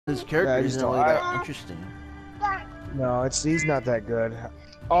His character isn't really that interesting. No, he's not that good.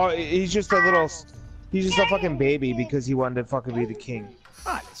 Oh, he's just a fucking baby because he wanted to fucking be the king.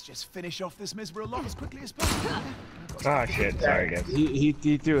 Right, let's just finish off this miserable lot as quickly as possible. Oh shit, sorry guys. He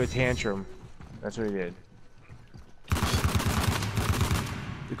threw a tantrum. That's what he did.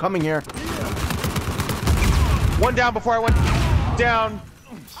 You're coming here. One down before I went down.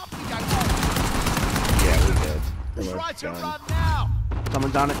 Yeah, we did. Try to run now.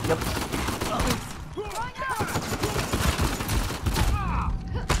 Someone's on it. Yep.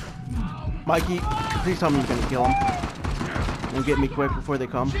 Mikey, please tell me you're gonna kill him. And get me quick before they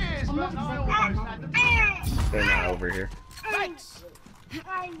come. They're not over here. Thanks.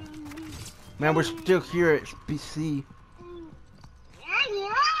 Man, we're still here at BC.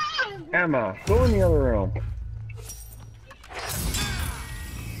 Emma, go in the other room.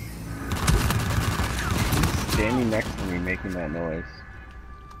 He's standing next to me making that noise.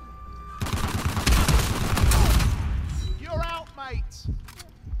 You're out, mate.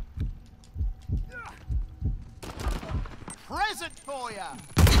 Present for ya.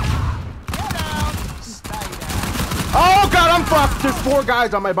 Get down. Stay down. Oh god, I'm fucked! There's 4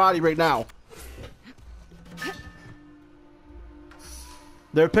 guys on my body right now.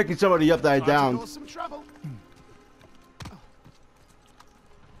 They're picking somebody up that I downed. Some trouble.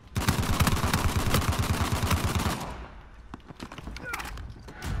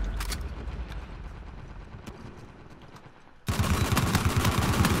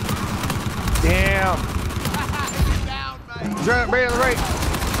 Damn. Down, mate. Right on the right.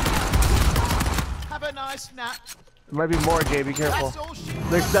 Have a nice nap. There might be more, Jay. Be careful. That's all she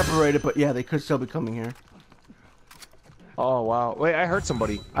They're separated, but yeah, they could still be coming here. Oh wow. Wait, I heard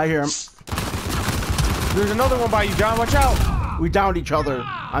somebody. I hear him. There's another one by you, John. Watch out. We downed each other.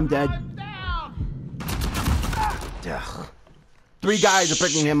 I'm dead. Ugh. 3 guys are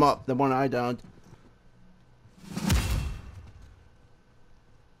picking him up. The one I downed.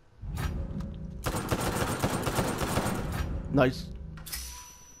 Nice.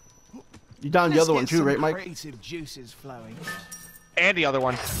 You downed the other one too, right, Mike? Creative juices flowing. And the other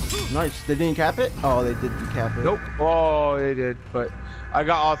one. Nice. They didn't cap it? Oh, they did decap it. Nope. Oh, they did. But I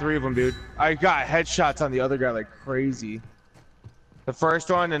got all 3 of them, dude. I got headshots on the other guy like crazy. The first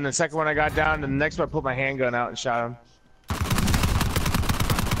one and the second one I got down, and the next one I put my handgun out and shot him.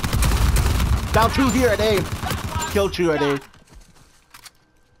 Down 2 here at A. Killed 2 at A.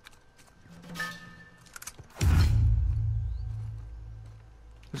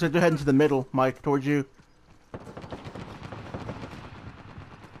 Looks like they're heading to the middle, Mike, towards you.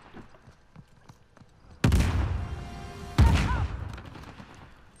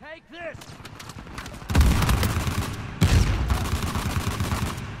 Take this.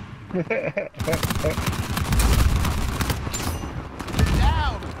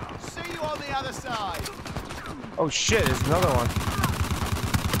 Down. See you on the other side. Oh shit, there's another one.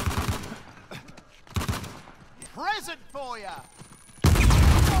 Present for ya.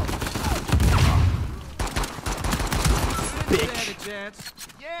 Bitch.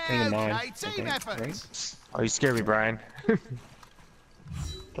 Yeah, mine, okay. Team I effort. think, right? Oh, you scared me, Brian.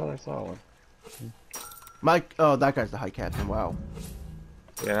 Thought I saw one. Mike, oh, that guy's the high captain. Wow.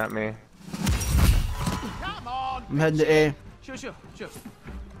 Yeah, not me. Come on. I'm heading to A. Sure.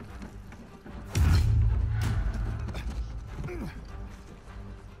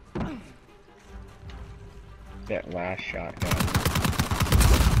 That last shot, guys.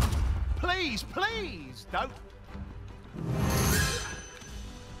 Please, don't.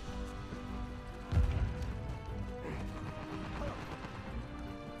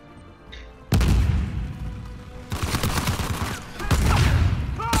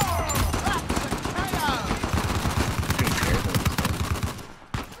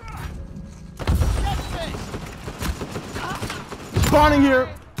 Spawning here.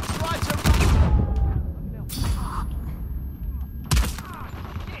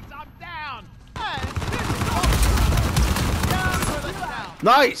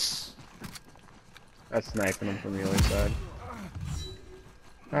 Nice. That's sniping him from the other side.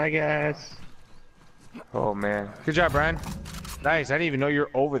 Hi guys. Oh man. Good job, Brian. Nice. I didn't even know you're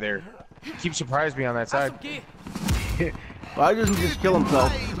over there. Keep surprised me on that side. Why doesn't he just kill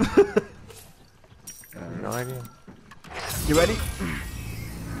himself? I have no idea. You ready?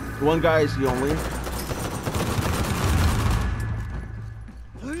 One guy is the only.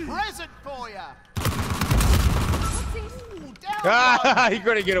 Present for ya. Ah, he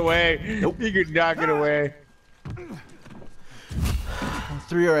couldn't get away. Nope. He could not get away.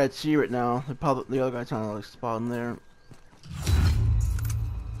 3 are at C right now. The other guy's trying to like spot him there.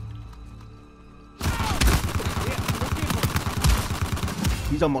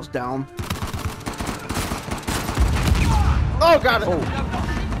 He's almost down. Oh, got it.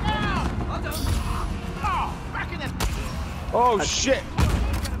 Oh shit!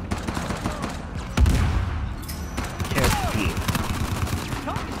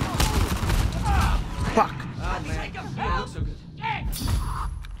 Fuck.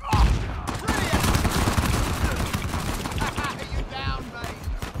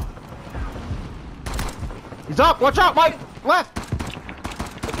 He's up. Watch out, Mike. Left.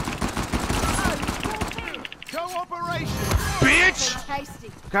 Cooperation. Bitch!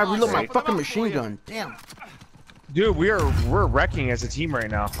 Tasty. God, reload my fucking machine gun. Damn. Dude, we're wrecking as a team right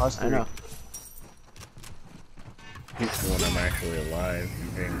now. Us I three. know. He's when I'm actually alive.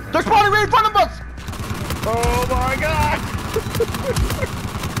 They're spawning right in front of us. Oh my god!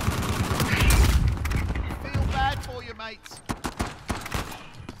 Feel bad for you, mates.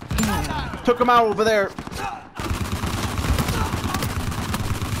 Took him out over there.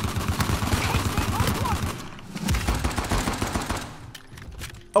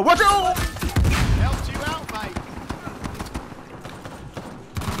 Oh, watch out! Helped you out, mate.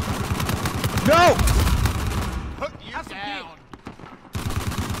 No! Put you down.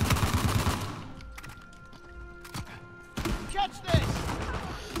 Catch this.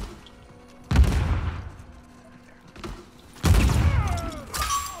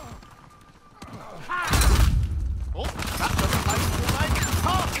 Oh, that doesn't make it, mate.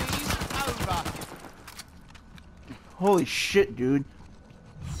 Party's over. Holy shit, dude.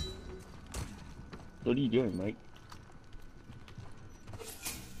 What are you doing, Mike?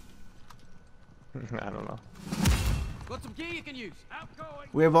 I don't know. Got some gear you can use. Outgoing.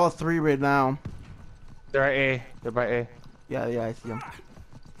 We have all three right now. They're at A. They're by A. Yeah, I see them.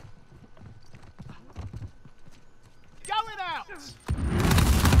 Going out.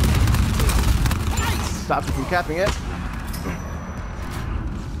 Stops you from capping it.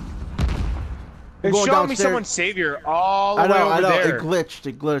 It's going showing me downstairs. someone's savior all the I way know, over I know. there. It glitched.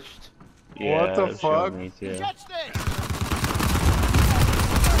 It glitched. What the it showed fuck? me too. Catch this.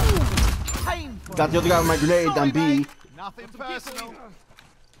 Painful. Got the other guy with my grenade Sorry, on B. mate. Nothing personal.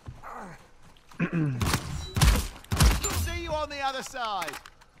 See you on the other side.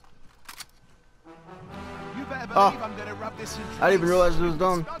 You better believe Oh. I'm gonna rub this in. I didn't even realize it was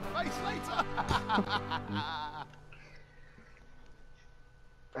done. Smug face later.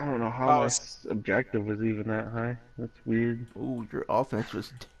 I don't know how Oh, my objective was even that high. That's weird. Ooh, your offense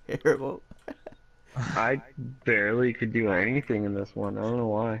was terrible. I barely could do anything in this one. I don't know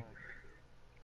why.